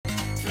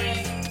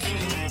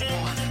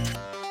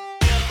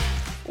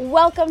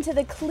Welcome to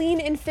the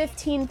Clean in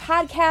 15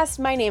 podcast.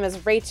 My name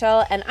is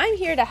Rachel, and I'm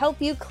here to help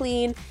you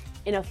clean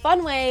in a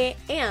fun way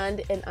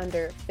and in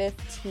under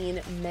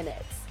 15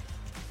 minutes.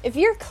 If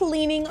you're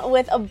cleaning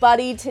with a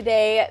buddy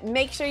today,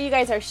 make sure you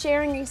guys are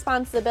sharing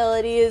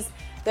responsibilities.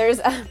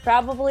 There's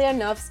probably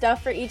enough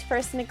stuff for each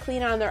person to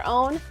clean on their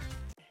own.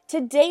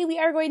 Today we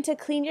are going to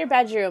clean your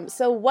bedroom.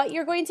 So what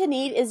you're going to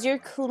need is your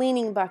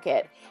cleaning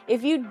bucket.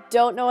 If you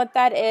don't know what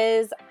that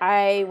is,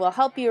 I will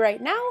help you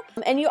right now.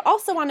 And you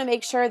also want to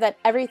make sure that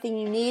everything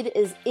you need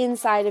is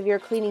inside of your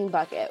cleaning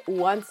bucket.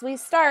 Once we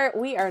start,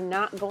 we are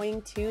not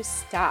going to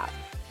stop.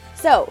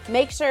 So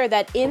make sure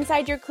that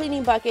inside your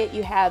cleaning bucket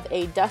you have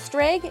a dust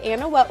rag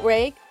and a wet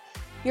rag.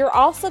 You're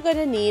also going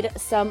to need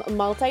some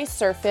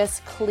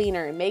multi-surface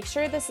cleaner. Make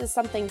sure this is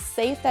something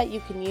safe that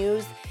you can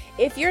use.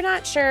 If you're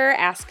not sure,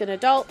 ask an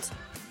adult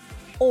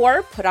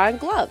or put on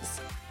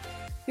gloves.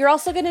 You're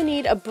also going to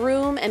need a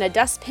broom and a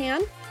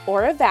dustpan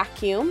or a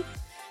vacuum,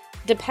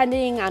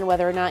 depending on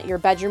whether or not your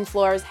bedroom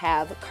floors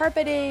have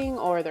carpeting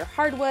or they're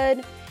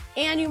hardwood.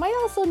 And you might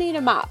also need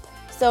a mop.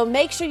 So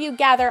make sure you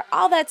gather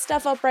all that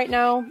stuff up right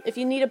now. If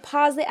you need to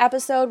pause the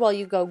episode while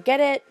you go get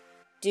it,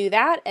 do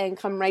that and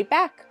come right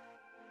back.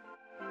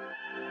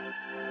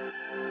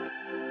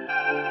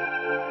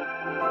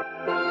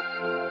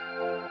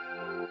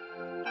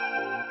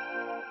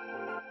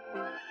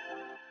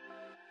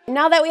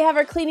 Now that we have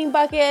our cleaning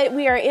bucket,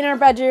 we are in our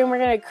bedroom, we're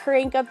going to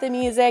crank up the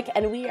music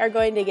and we are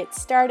going to get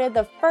started.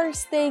 The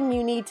first thing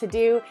you need to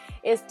do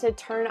is to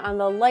turn on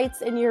the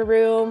lights in your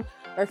room,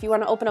 or if you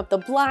want to open up the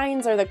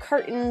blinds or the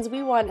curtains,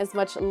 we want as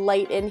much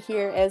light in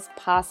here as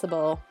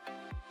possible.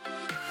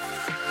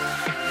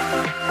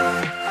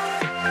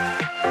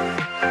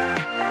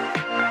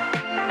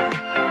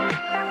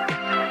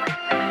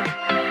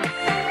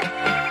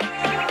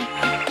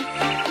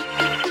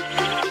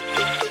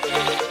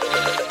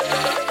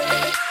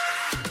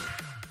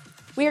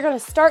 We are going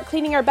to start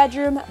cleaning our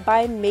bedroom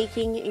by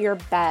making your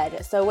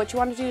bed. So what you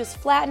want to do is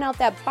flatten out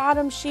that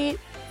bottom sheet.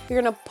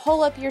 You're going to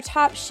pull up your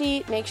top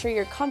sheet, make sure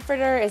your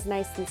comforter is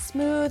nice and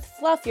smooth,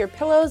 fluff your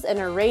pillows, and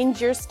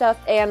arrange your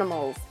stuffed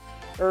animals.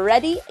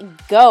 Ready?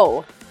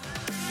 Go!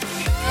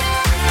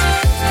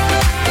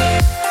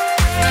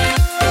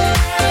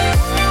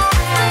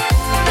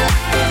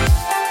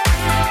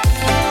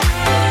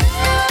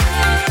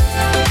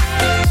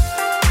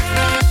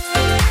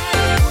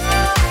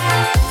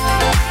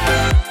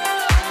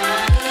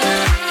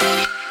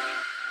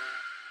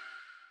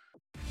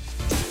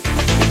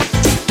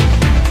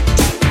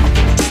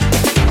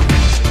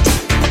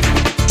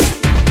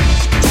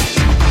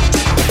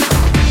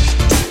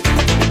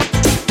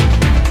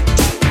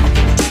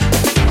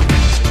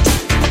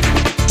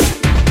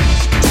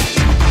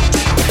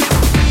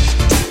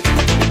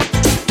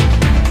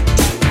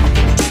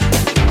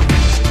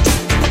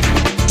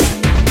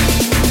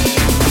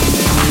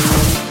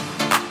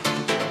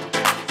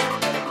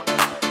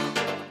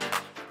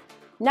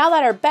 Now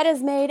that our bed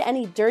is made,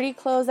 any dirty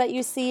clothes that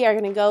you see are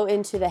going to go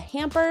into the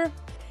hamper.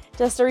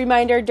 Just a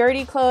reminder,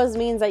 dirty clothes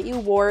means that you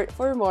wore it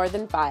for more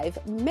than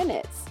 5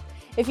 minutes.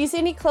 If you see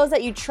any clothes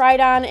that you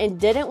tried on and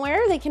didn't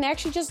wear, they can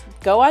actually just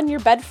go on your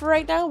bed for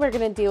right now. We're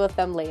going to deal with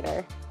them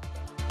later.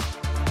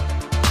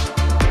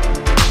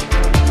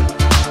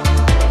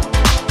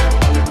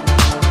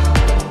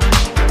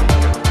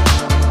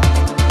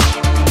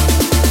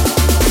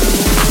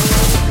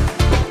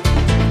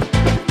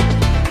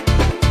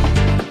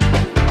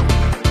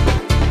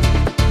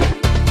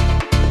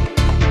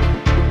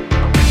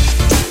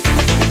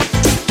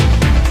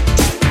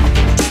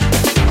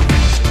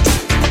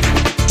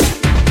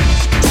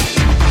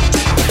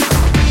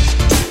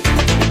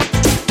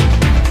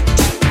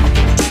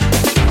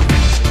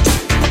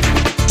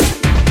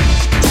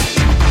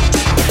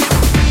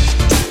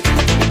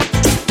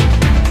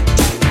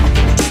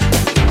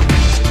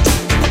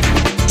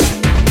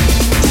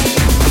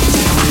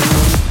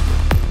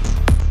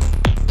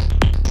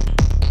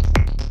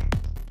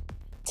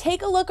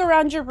 Take a look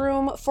around your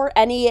room for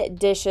any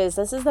dishes.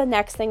 This is the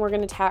next thing we're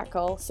going to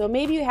tackle. So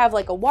maybe you have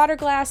like a water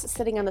glass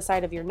sitting on the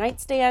side of your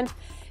nightstand.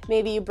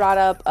 Maybe you brought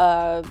up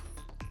a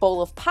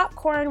bowl of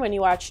popcorn when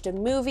you watched a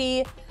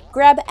movie.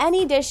 Grab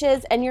any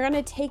dishes and you're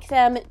going to take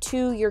them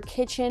to your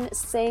kitchen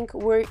sink.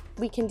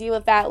 We can deal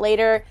with that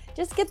later.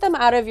 Just get them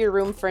out of your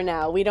room for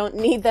now. We don't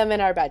need them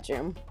in our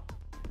bedroom.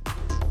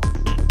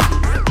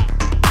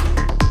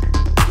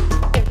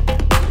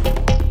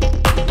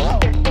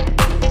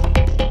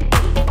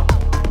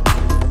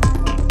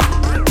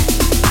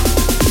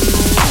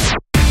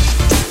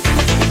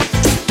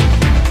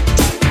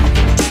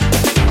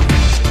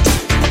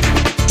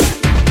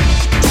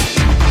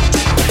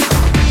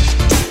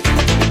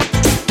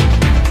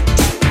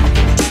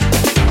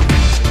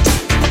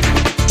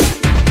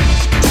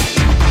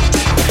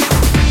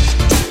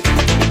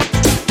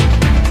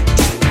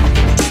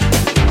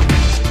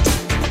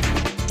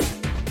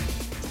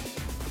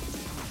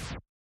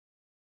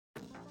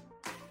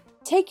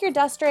 Take your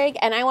dust rag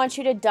and I want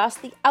you to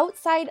dust the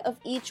outside of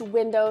each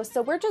window.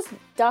 So we're just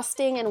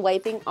dusting and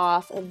wiping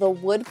off the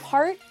wood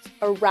part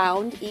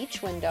around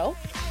each window.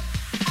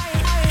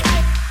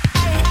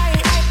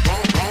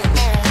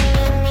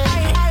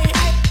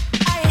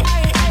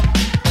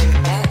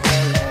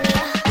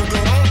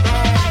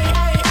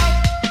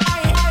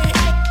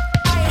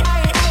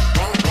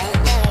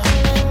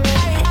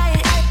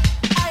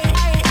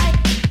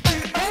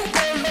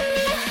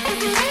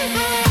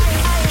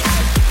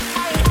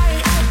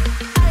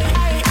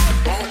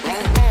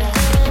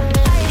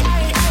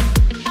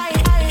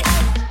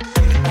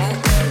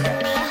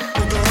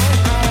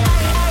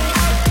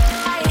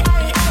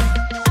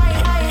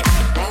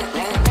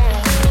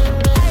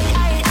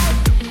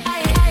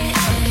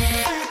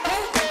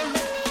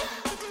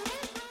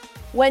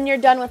 When you're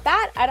done with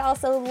that, I'd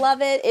also love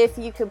it if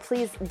you could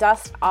please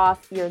dust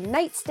off your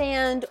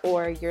nightstand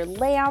or your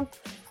lamp,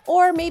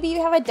 or maybe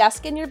you have a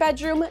desk in your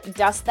bedroom,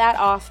 dust that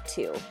off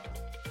too.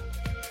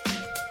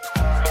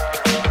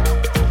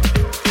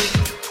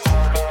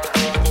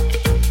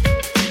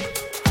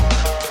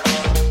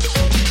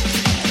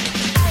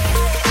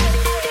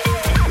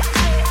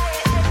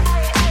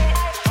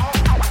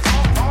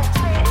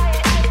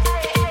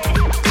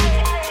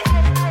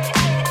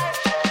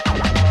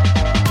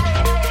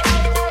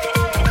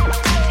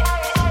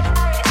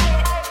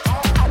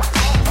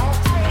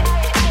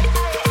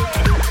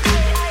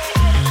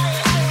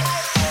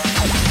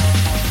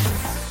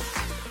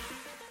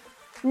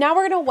 Now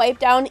we're going to wipe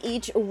down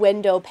each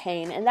window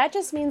pane, and that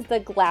just means the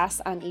glass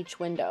on each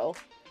window.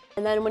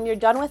 And then when you're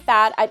done with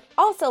that, I'd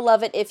also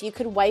love it if you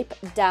could wipe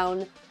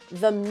down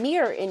the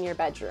mirror in your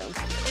bedroom.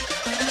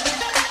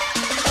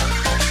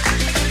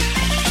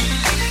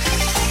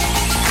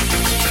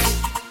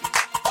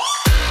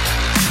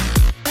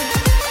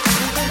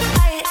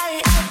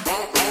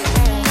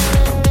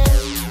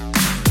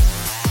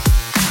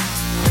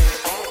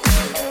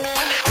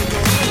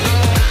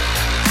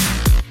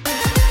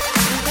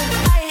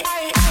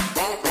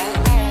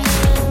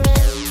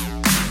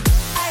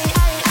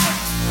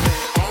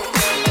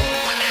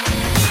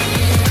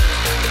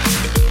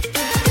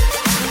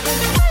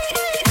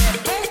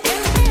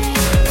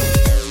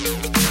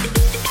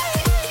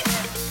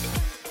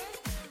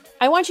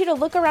 I want you to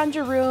look around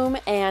your room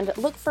and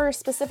look for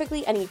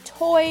specifically any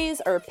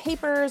toys or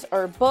papers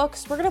or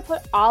books. We're gonna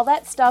put all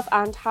that stuff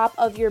on top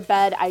of your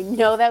bed. I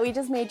know that we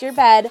just made your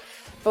bed,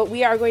 but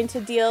we are going to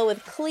deal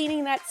with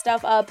cleaning that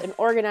stuff up and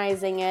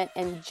organizing it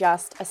in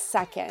just a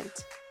second.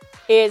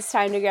 It's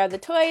time to grab the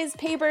toys,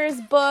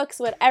 papers, books,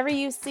 whatever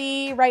you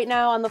see right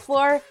now on the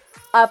floor,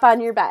 up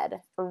on your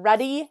bed.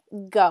 Ready,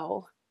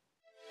 go.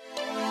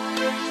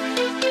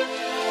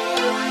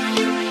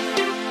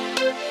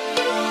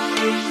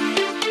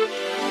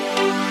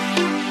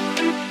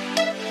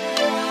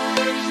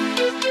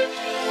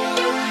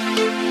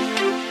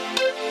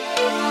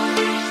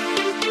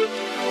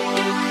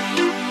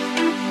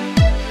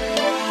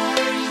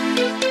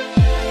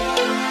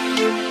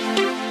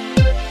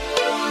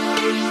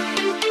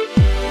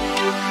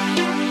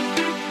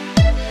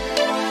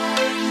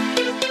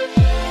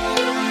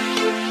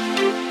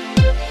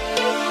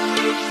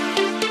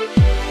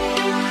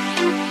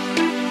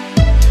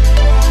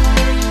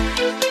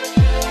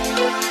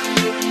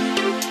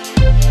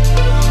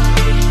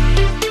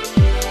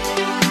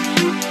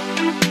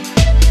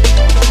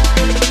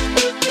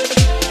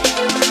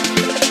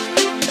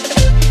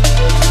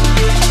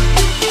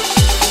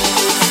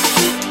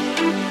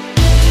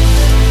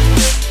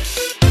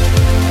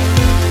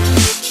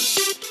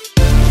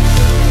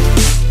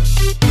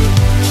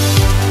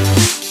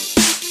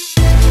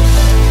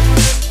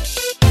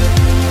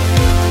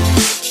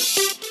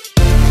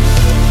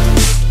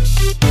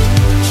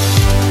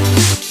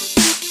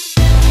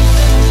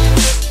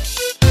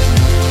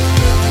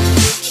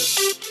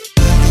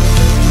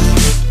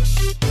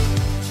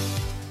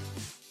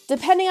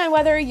 Depending on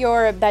whether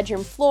your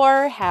bedroom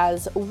floor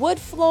has wood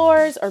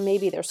floors, or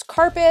maybe there's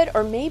carpet,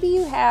 or maybe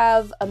you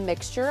have a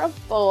mixture of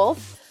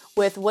both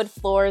with wood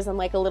floors and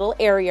like a little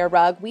area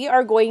rug, we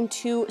are going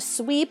to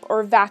sweep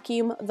or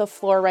vacuum the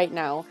floor right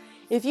now.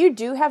 If you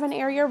do have an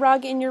area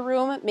rug in your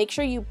room, make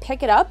sure you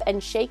pick it up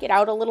and shake it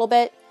out a little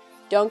bit.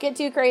 Don't get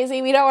too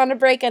crazy. We don't want to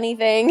break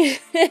anything.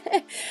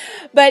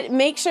 But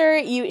make sure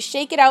you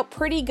shake it out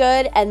pretty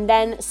good and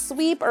then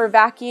sweep or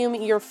vacuum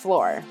your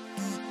floor.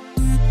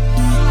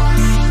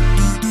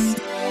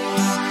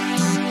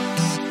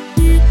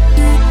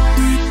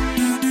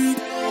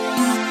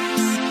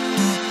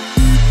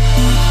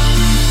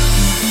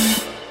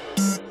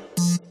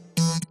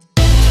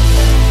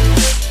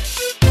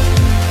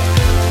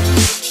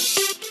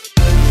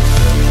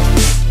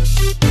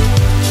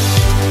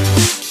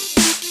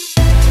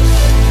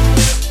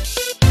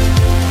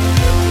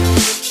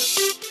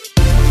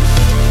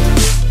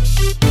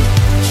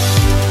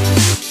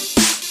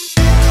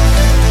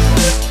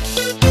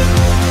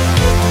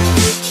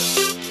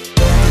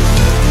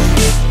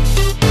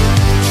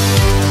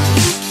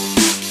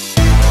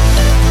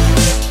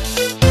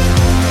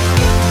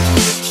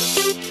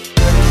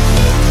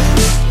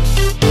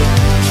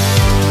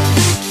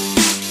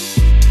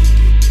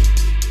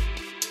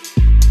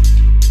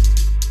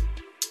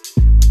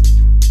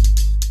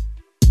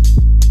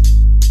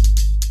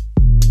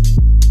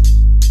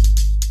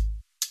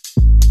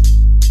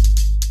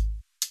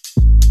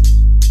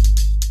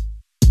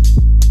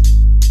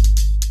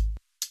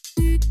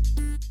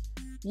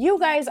 You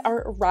guys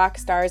are rock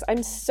stars.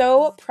 I'm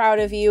so proud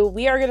of you.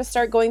 We are going to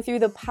start going through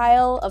the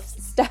pile of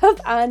stuff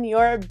on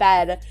your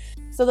bed.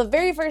 So the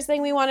very first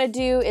thing we want to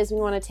do is we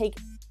want to take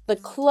the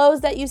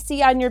clothes that you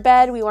see on your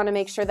bed. We want to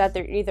make sure that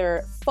they're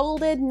either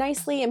folded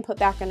nicely and put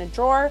back in a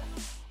drawer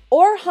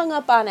or hung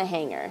up on a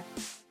hanger.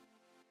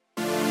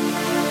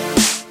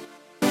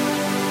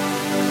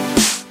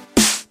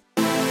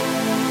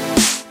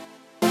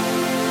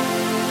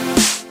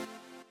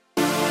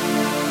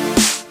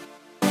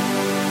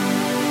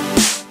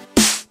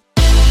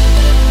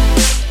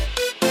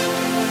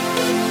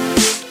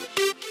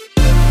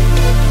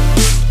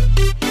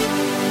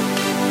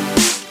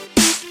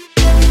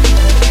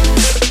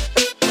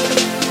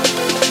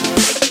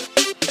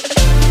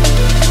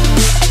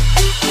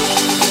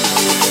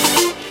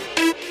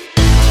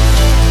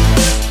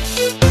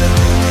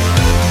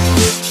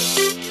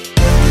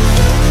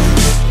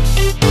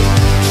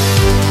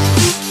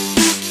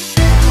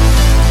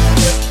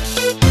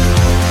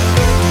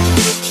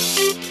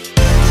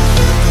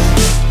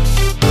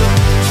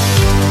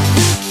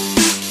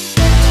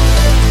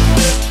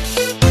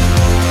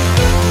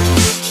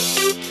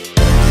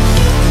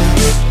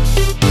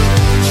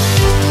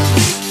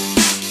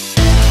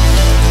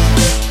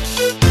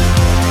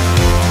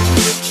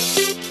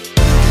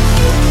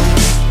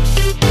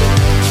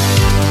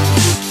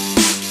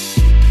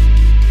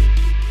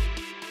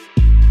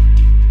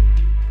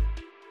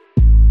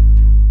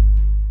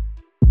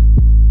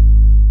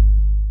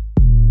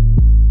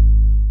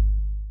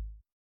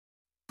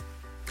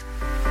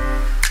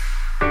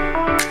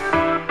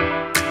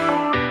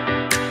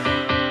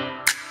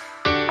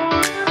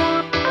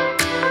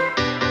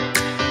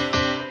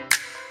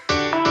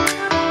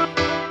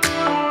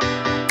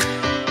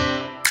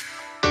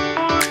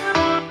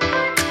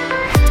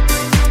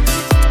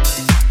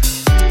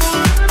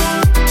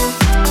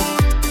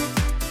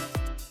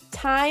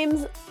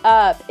 time's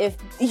up. If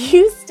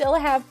you still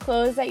have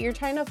clothes that you're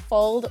trying to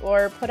fold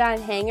or put on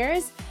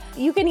hangers,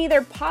 you can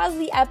either pause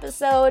the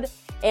episode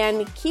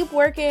and keep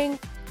working,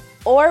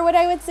 or what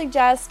I would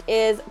suggest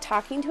is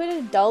talking to an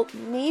adult.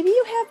 Maybe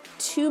you have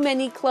too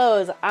many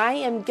clothes. I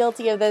am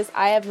guilty of this.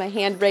 I have my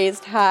hand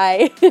raised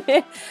high.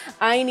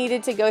 I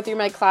needed to go through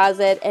my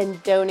closet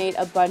and donate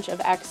a bunch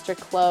of extra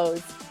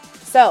clothes.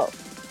 So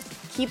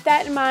keep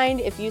that in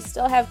mind. If you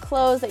still have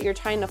clothes that you're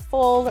trying to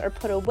fold or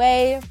put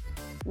away,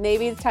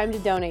 maybe it's time to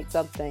donate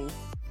something.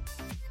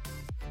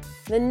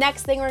 The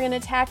next thing we're going to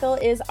tackle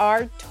is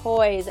our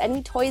toys.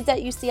 Any toys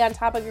that you see on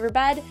top of your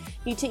bed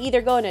need to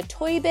either go in a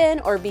toy bin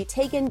or be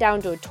taken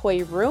down to a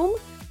toy room.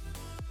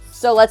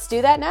 So let's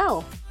do that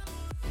now.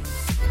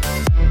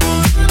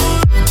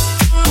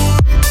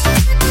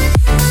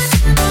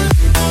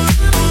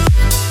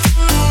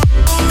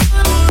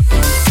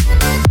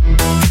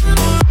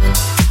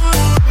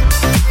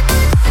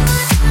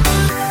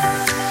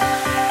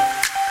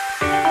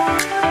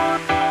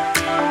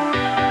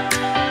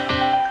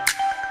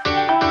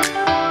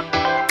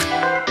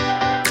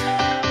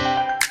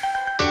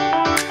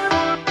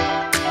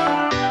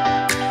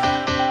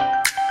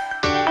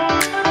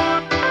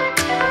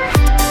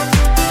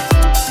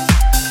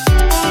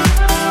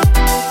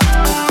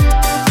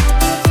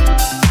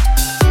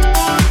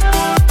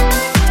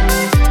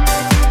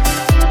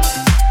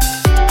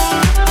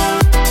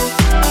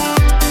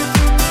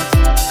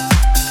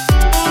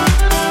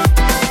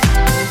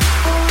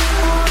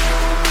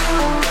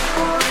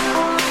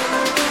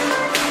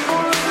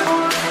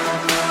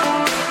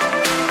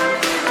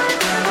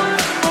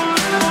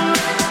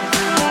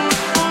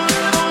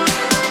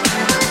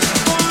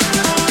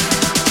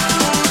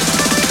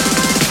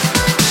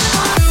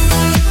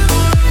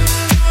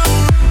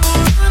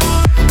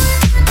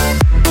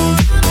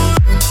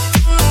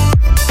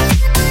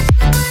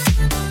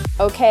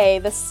 Okay,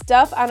 the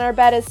stuff on our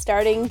bed is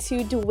starting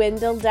to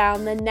dwindle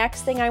down. The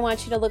next thing I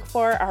want you to look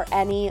for are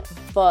any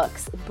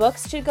books.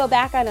 Books should go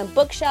back on a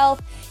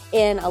bookshelf,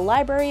 in a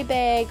library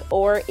bag,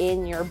 or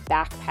in your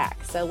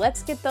backpack. So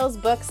let's get those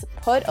books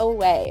put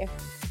away.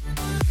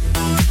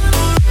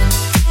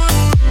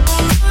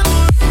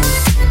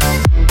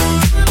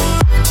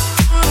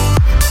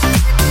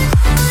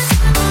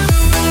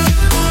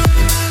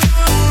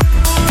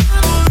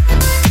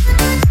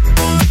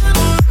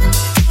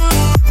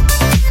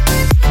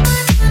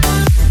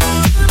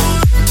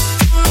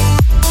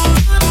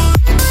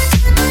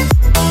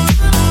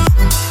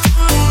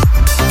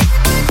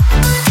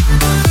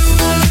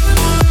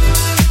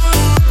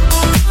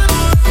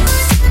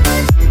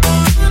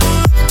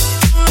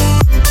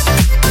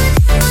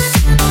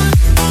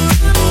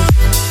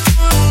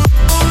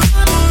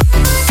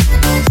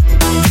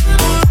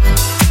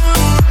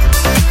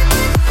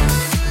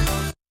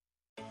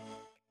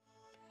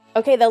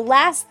 Okay, the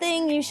last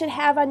thing you should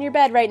have on your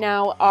bed right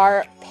now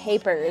are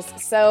papers.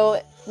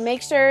 So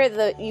make sure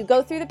that you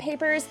go through the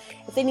papers.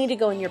 If they need to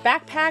go in your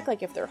backpack,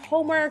 like if they're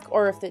homework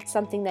or if it's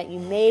something that you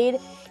made,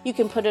 you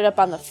can put it up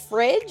on the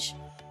fridge.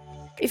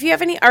 If you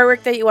have any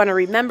artwork that you want to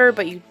remember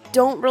but you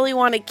don't really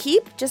want to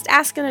keep, just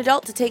ask an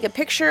adult to take a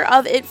picture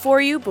of it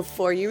for you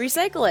before you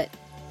recycle it.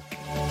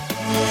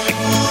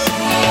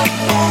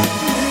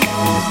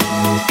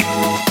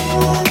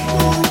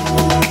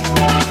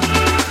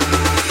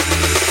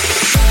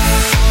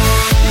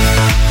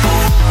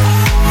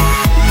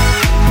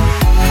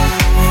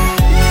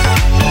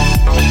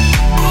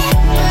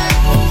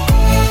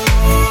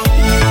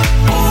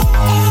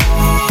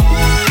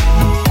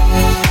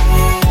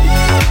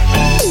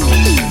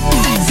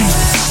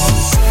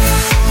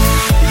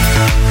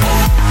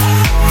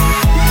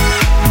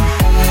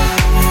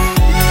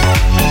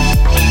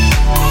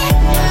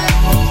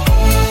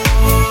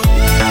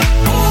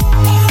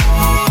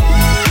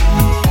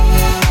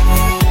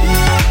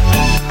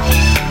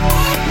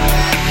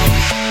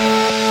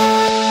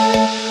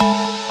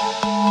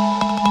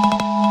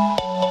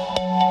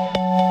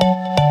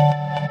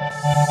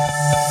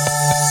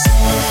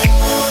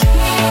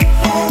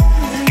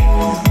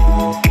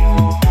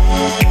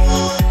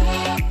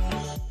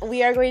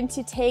 We are going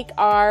to take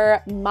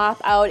our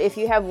mop out. If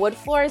you have wood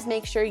floors,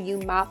 make sure you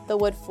mop the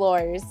wood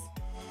floors.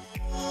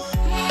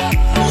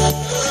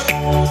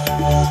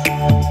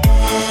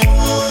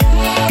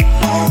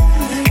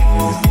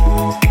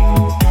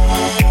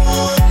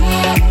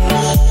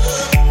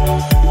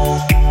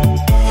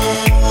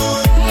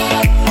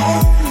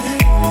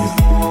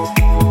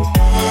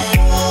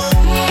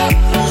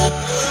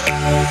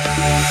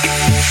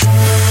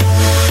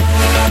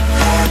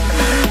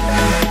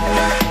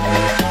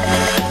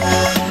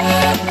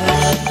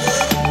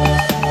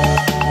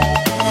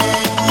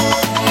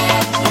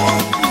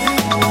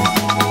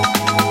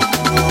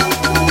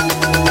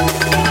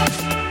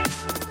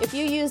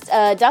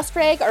 A dust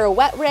rag or a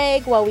wet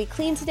rag while we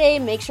clean today,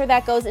 make sure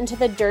that goes into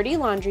the dirty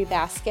laundry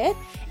basket,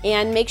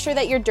 and make sure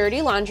that your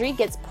dirty laundry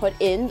gets put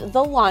in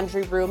the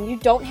laundry room. You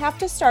don't have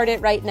to start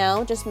it right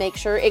now, just make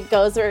sure it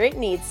goes where it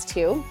needs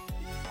to.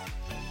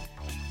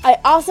 I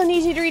also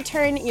need you to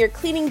return your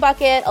cleaning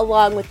bucket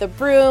along with the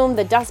broom,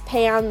 the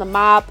dustpan, the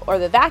mop, or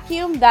the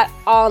vacuum. That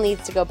all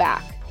needs to go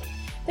back.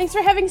 Thanks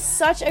for having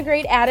such a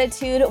great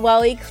attitude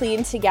while we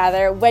clean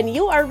together. When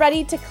you are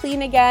ready to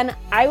clean again,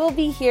 I will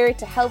be here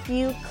to help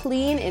you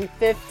clean in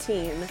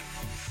 15.